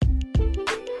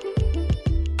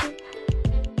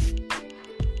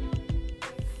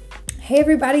Hey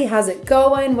everybody, how's it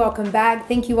going? Welcome back.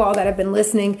 Thank you all that have been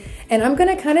listening. And I'm going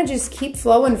to kind of just keep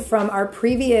flowing from our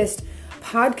previous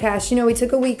podcast. We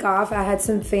took a week off. I had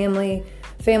some family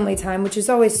time, which is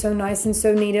always so nice and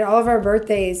so needed. All of our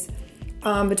birthdays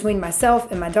between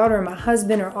myself and my daughter and my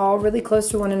husband are all really close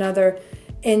to one another.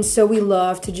 And so we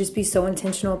love to just be so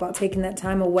intentional about taking that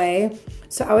time away.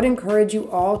 So I would encourage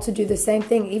you all to do the same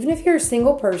thing. Even if you're a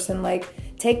single person,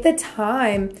 take the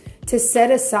time to set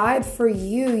aside for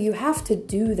you. You have to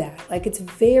do that. It's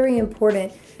very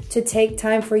important to take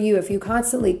time for you. If you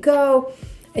constantly go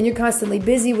and you're constantly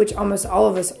busy, which almost all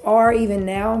of us are even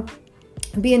now,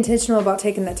 be intentional about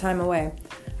taking that time away.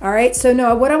 All right. So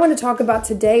no, what I want to talk about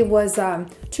today was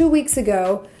 2 weeks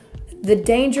ago, the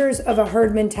dangers of a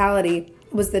herd mentality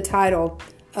was the title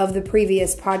of the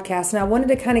previous podcast. And I wanted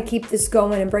to kind of keep this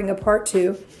going and bring a part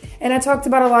two. And I talked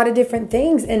about a lot of different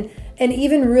things and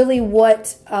even really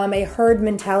what a herd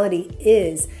mentality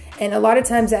is. And a lot of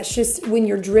times that's just when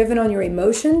you're driven on your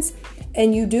emotions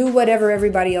and you do whatever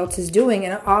everybody else is doing.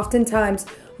 And oftentimes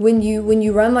when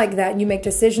you run like that and you make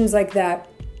decisions like that,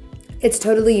 it's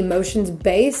totally emotions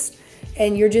based.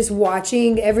 And you're just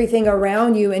watching everything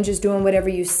around you and just doing whatever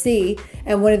you see.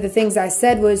 And one of the things I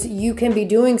said was you can be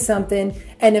doing something,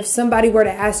 and if somebody were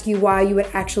to ask you why, you would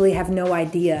actually have no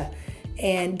idea.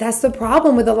 And that's the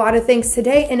problem with a lot of things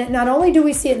today. And not only do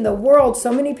we see it in the world,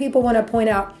 so many people want to point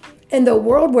out in the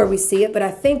world where we see it, but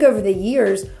I think over the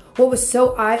years, what was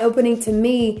so eye-opening to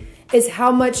me is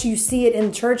how much you see it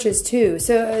in churches too.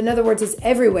 So in other words, it's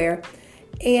everywhere.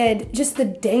 And just the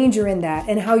danger in that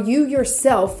and how you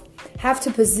yourself have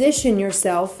to position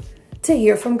yourself to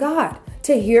hear from God,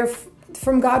 to hear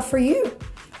from God for you.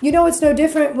 It's no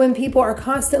different when people are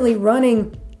constantly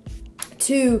running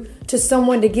to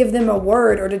someone to give them a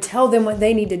word or to tell them what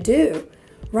they need to do,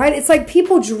 right? It's like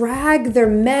people drag their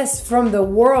mess from the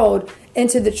world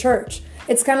into the church.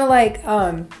 It's kind of like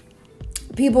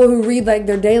people who read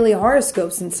their daily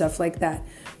horoscopes and stuff like that.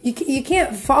 You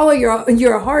can't follow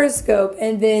your horoscope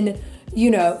and then,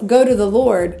 go to the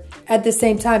Lord at the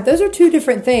same time. Those are two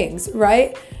different things,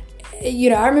 right?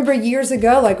 I remember years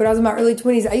ago, when I was in my early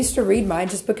 20s, I used to read mine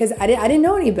just because I didn't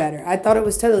know any better. I thought it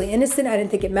was totally innocent. I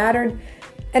didn't think it mattered.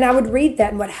 And I would read that.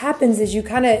 And what happens is you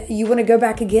want to go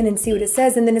back again and see what it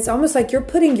says. And then it's almost like you're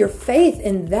putting your faith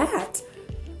in that,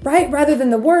 right? Rather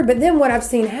than the word. But then what I've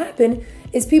seen happen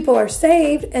is people are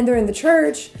saved and they're in the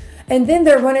church. And then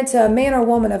they're running to a man or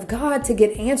woman of God to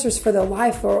get answers for their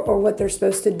life or what they're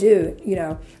supposed to do,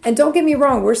 And don't get me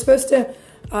wrong, we're supposed to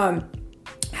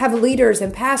have leaders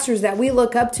and pastors that we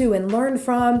look up to and learn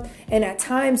from. And at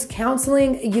times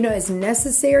counseling, is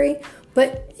necessary.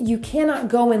 But you cannot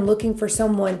go in looking for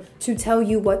someone to tell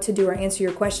you what to do or answer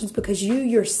your questions because you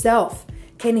yourself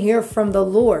can hear from the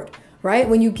Lord, right?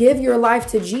 When you give your life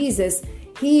to Jesus,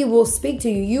 He will speak to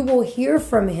you. You will hear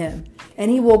from Him.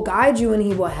 And He will guide you and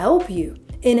He will help you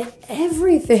in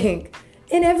everything,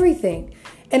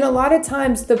 And a lot of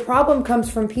times the problem comes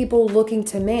from people looking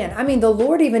to man. I mean, the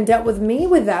Lord even dealt with me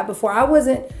with that before.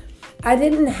 I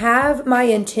didn't have, my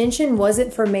intention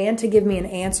wasn't for man to give me an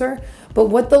answer. But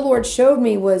what the Lord showed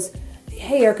me was,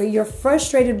 hey, Erica, you're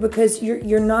frustrated because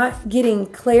you're not getting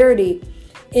clarity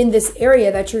in this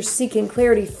area that you're seeking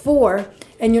clarity for.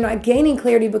 And you're not gaining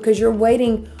clarity because you're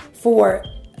waiting for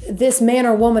this man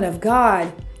or woman of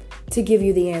God to give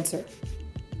you the answer,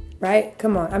 right?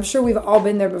 Come on. I'm sure we've all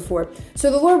been there before.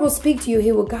 So the Lord will speak to you.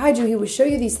 He will guide you. He will show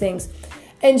you these things.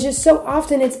 And just so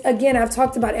often I've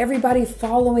talked about everybody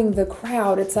following the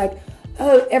crowd. It's like,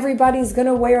 oh, everybody's going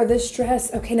to wear this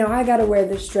dress. Okay, now I got to wear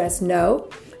this dress.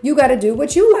 No, you got to do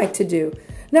what you like to do.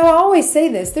 Now, I always say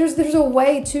this, there's a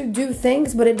way to do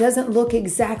things, but it doesn't look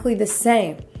exactly the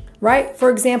same, right?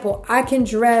 For example, I can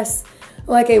dress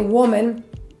like a woman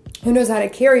who knows how to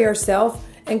carry herself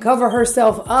and cover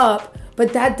herself up,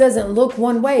 but that doesn't look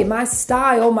one way. My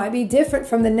style might be different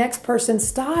from the next person's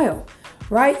style,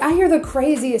 right? I hear the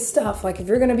craziest stuff. If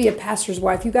you're going to be a pastor's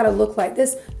wife, you got to look like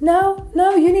this. No,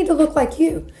 you need to look like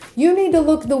you. You need to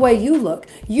look the way you look.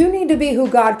 You need to be who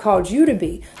God called you to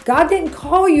be. God didn't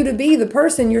call you to be the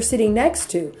person you're sitting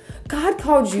next to. God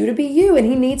called you to be you, and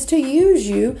He needs to use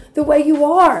you the way you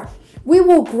are. We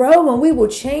will grow and we will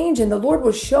change and the Lord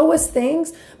will show us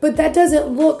things, but that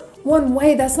doesn't look one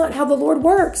way. That's not how the Lord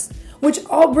works, which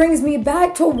all brings me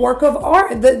back to a work of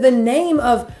art. The name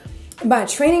of my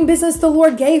training business the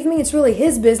Lord gave me, it's really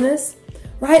His business,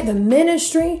 right? The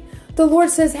ministry, the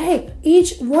Lord says, hey,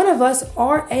 each one of us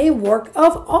are a work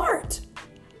of art.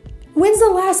 When's the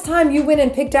last time you went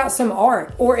and picked out some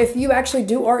art? Or if you actually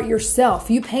do art yourself,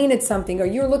 you painted something or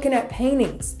you're looking at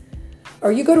paintings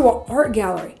or you go to an art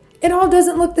gallery. It all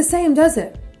doesn't look the same, does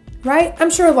it? right? I'm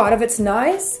sure a lot of it's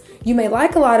nice. You may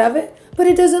like a lot of it, but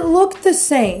it doesn't look the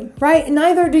same, right?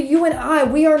 Neither do you and I.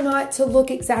 We are not to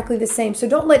look exactly the same. So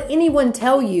don't let anyone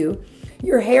tell you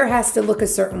your hair has to look a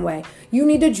certain way. You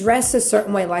need to dress a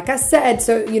certain way. Like I said,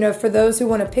 so, for those who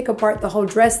want to pick apart the whole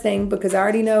dress thing, because I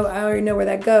already know where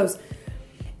that goes.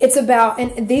 It's about,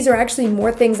 and these are actually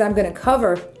more things I'm going to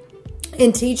cover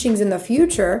in teachings in the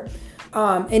future.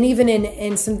 And even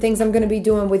in some things I'm going to be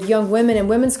doing with young women and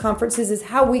women's conferences, is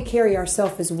how we carry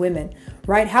ourselves as women,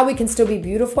 right? How we can still be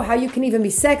beautiful, how you can even be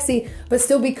sexy, but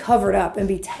still be covered up and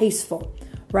be tasteful,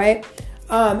 right?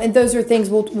 And those are things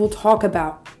we'll talk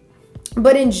about.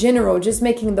 But in general, just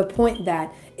making the point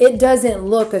that it doesn't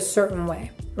look a certain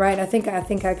way, right? I think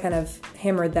I kind of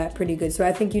hammered that pretty good. So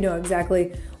I think you know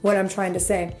exactly what I'm trying to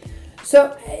say.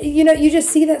 So, you just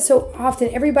see that so often.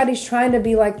 Everybody's trying to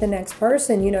be like the next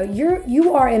person.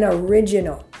 You are an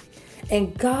original,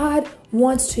 and God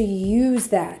wants to use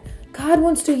that. God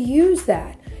wants to use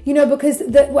that, because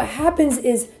what happens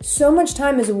is so much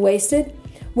time is wasted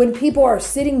when people are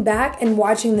sitting back and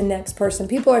watching the next person.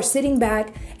 People are sitting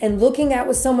back and looking at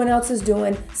what someone else is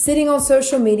doing, sitting on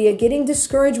social media, getting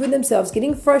discouraged with themselves,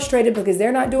 getting frustrated because they're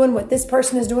not doing what this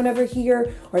person is doing over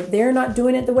here, or they're not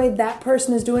doing it the way that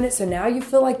person is doing it. So now you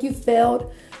feel like you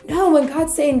failed. No, when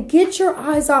God's saying, get your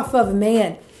eyes off of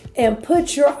man and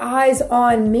put your eyes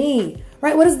on me,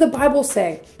 right? What does the Bible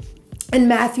say? In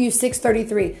Matthew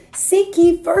 6:33, seek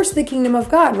ye first the kingdom of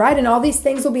God, right? And all these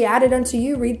things will be added unto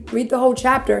you. Read the whole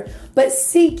chapter. But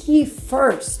seek ye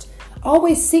first.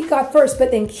 Always seek God first,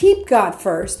 but then keep God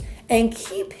first and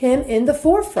keep him in the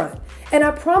forefront. And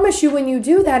I promise you, when you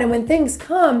do that and when things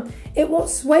come, it won't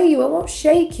sway you. It won't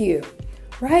shake you,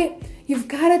 right? You've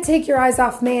got to take your eyes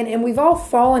off man. And we've all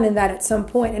fallen in that at some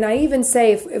point. And I even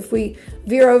say if we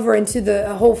veer over into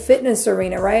the whole fitness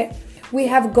arena, right? We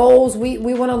have goals. We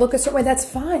want to look a certain way. That's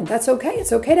fine. That's okay.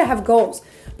 It's okay to have goals.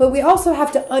 But we also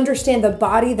have to understand the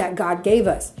body that God gave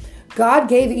us. God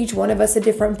gave each one of us a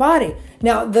different body.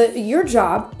 Now, your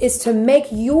job is to make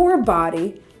your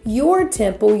body, your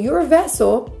temple, your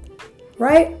vessel,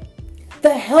 right?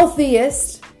 The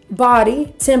healthiest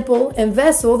body, temple, and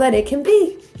vessel that it can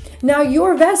be. Now,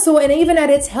 your vessel, and even at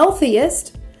its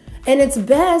healthiest and its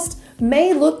best,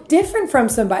 may look different from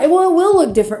somebody. Well, it will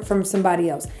look different from somebody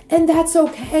else. And that's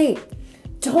okay.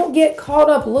 Don't get caught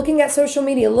up looking at social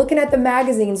media, looking at the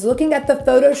magazines, looking at the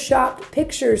photoshopped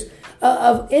pictures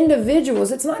of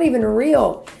individuals. It's not even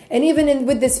real. And even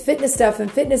with this fitness stuff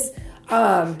and fitness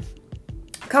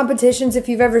competitions, if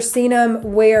you've ever seen them,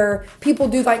 where people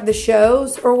do like the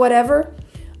shows or whatever,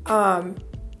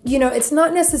 it's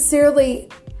not necessarily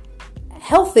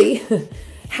healthy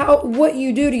what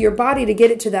you do to your body to get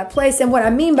it to that place. And what I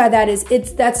mean by that is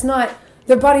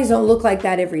their bodies don't look like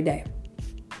that every day.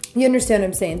 You understand what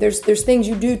I'm saying? There's things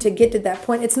you do to get to that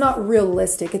point. It's not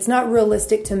realistic. It's not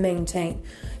realistic to maintain.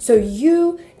 So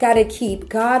you got to keep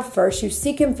God first. You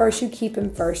seek him first. You keep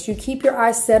him first. You keep your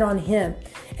eyes set on him,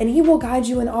 and he will guide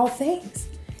you in all things.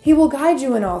 He will guide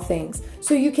you in all things.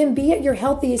 So you can be at your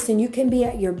healthiest and you can be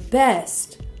at your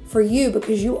best for you,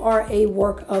 because you are a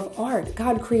work of art.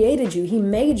 God created you. He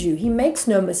made you. He makes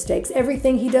no mistakes.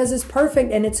 Everything he does is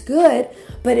perfect and it's good,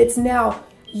 but it's now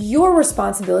your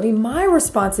responsibility, my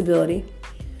responsibility,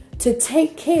 to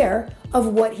take care of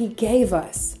what he gave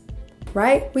us,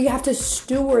 right? We have to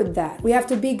steward that. We have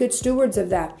to be good stewards of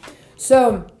that.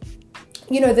 So,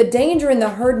 the danger in the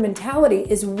herd mentality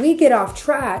is we get off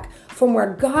track from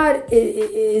where God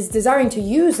is desiring to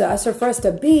use us, or for us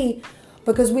to be,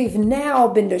 because we've now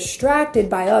been distracted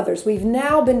by others. We've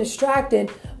now been distracted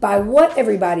by what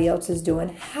everybody else is doing,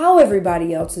 how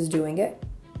everybody else is doing it.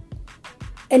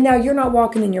 And now you're not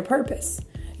walking in your purpose.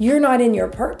 You're not in your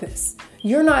purpose.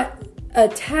 You're not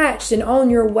attached and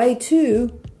on your way to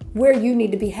where you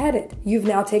need to be headed. You've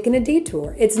now taken a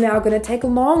detour. It's now going to take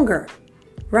longer,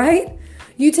 right?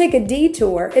 You take a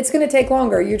detour, it's going to take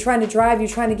longer. You're trying to drive, you're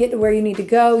trying to get to where you need to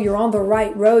go. You're on the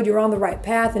right road, you're on the right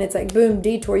path, and it's like, boom,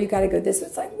 detour, you got to go this way.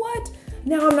 It's like, what?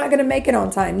 Now I'm not going to make it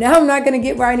on time. Now I'm not going to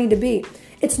get where I need to be.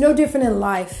 It's no different in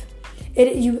life.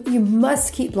 You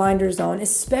must keep blinders on,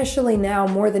 especially now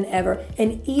more than ever,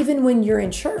 and even when you're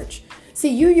in church. See,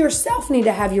 you yourself need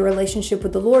to have your relationship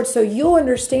with the Lord so you'll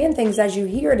understand things as you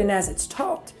hear it and as it's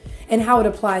taught and how it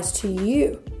applies to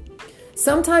you.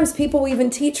 Sometimes people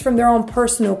even teach from their own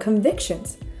personal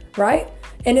convictions, right?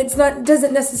 And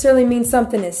doesn't necessarily mean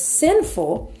something is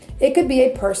sinful. It could be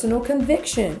a personal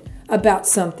conviction about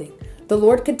something. The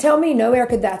Lord could tell me, no,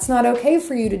 Erica, that's not okay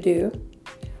for you to do.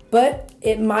 but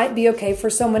it might be okay for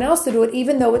someone else to do it,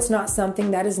 even though it's not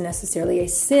something that is necessarily a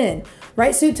sin,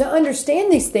 right? So to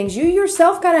understand these things, you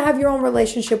yourself got to have your own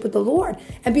relationship with the Lord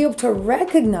and be able to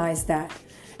recognize that.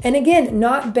 And again,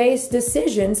 not base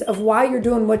decisions of why you're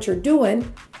doing what you're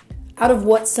doing out of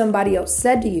what somebody else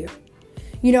said to you.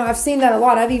 You know, I've seen that a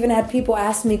lot. I've even had people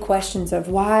ask me questions of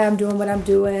why I'm doing what I'm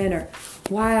doing, or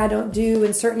why I don't do,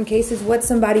 in certain cases, what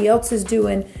somebody else is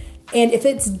doing. And if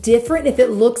it's different, if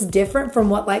it looks different from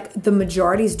what like the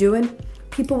majority's doing,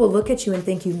 people will look at you and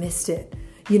think you missed it.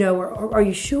 You know, or are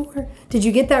you sure? Did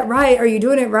you get that right? Are you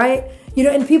doing it right? You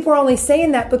know, and people are only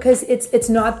saying that because it's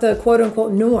not the quote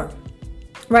unquote norm,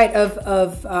 right?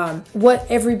 Of what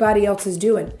everybody else is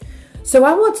doing. So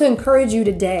I want to encourage you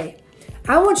today.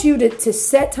 I want you to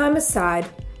set time aside,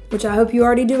 which I hope you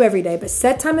already do every day, but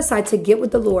set time aside to get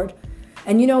with the Lord.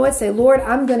 And you know what? Say, Lord,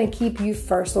 I'm going to keep you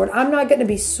first. Lord, I'm not going to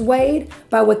be swayed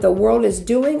by what the world is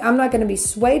doing. I'm not going to be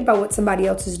swayed by what somebody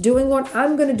else is doing. Lord,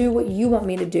 I'm going to do what you want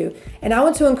me to do. And I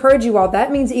want to encourage you all.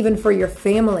 That means even for your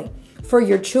family, for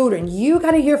your children. You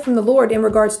got to hear from the Lord in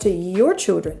regards to your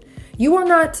children. You are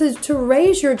not to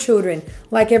raise your children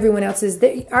like everyone else is.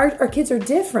 Our kids are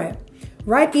different,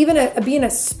 right? Even being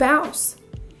a spouse,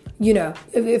 you know,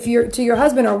 if you're to your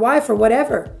husband or wife or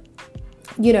whatever,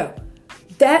 you know,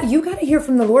 that you got to hear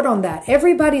from the Lord on that.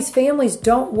 Everybody's families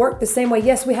don't work the same way.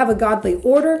 Yes, we have a godly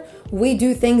order. We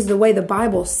do things the way the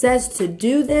Bible says to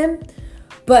do them.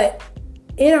 But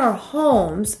in our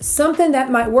homes, something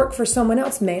that might work for someone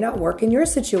else may not work in your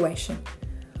situation.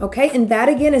 Okay? And that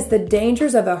again is the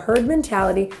dangers of a herd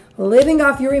mentality, living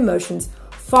off your emotions,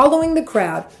 following the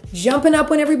crowd, jumping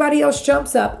up when everybody else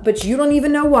jumps up, but you don't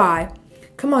even know why.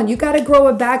 Come on, you got to grow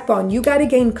a backbone. You got to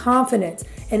gain confidence.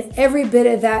 And every bit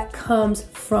of that comes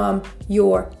from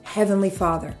your Heavenly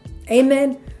Father.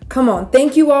 Amen. Come on.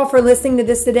 Thank you all for listening to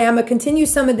this today. I'm going to continue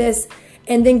some of this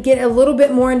and then get a little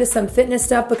bit more into some fitness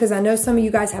stuff because I know some of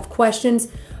you guys have questions.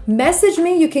 Message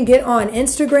me. You can get on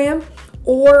Instagram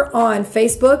or on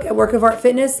Facebook at Work of Art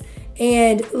Fitness.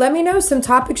 And let me know some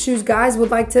topics you guys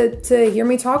would like to hear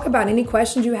me talk about. Any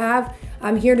questions you have,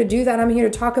 I'm here to do that. I'm here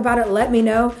to talk about it. Let me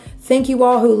know. Thank you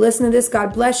all who listen to this.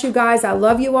 God bless you guys. I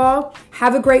love you all.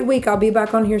 Have a great week. I'll be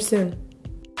back on here soon.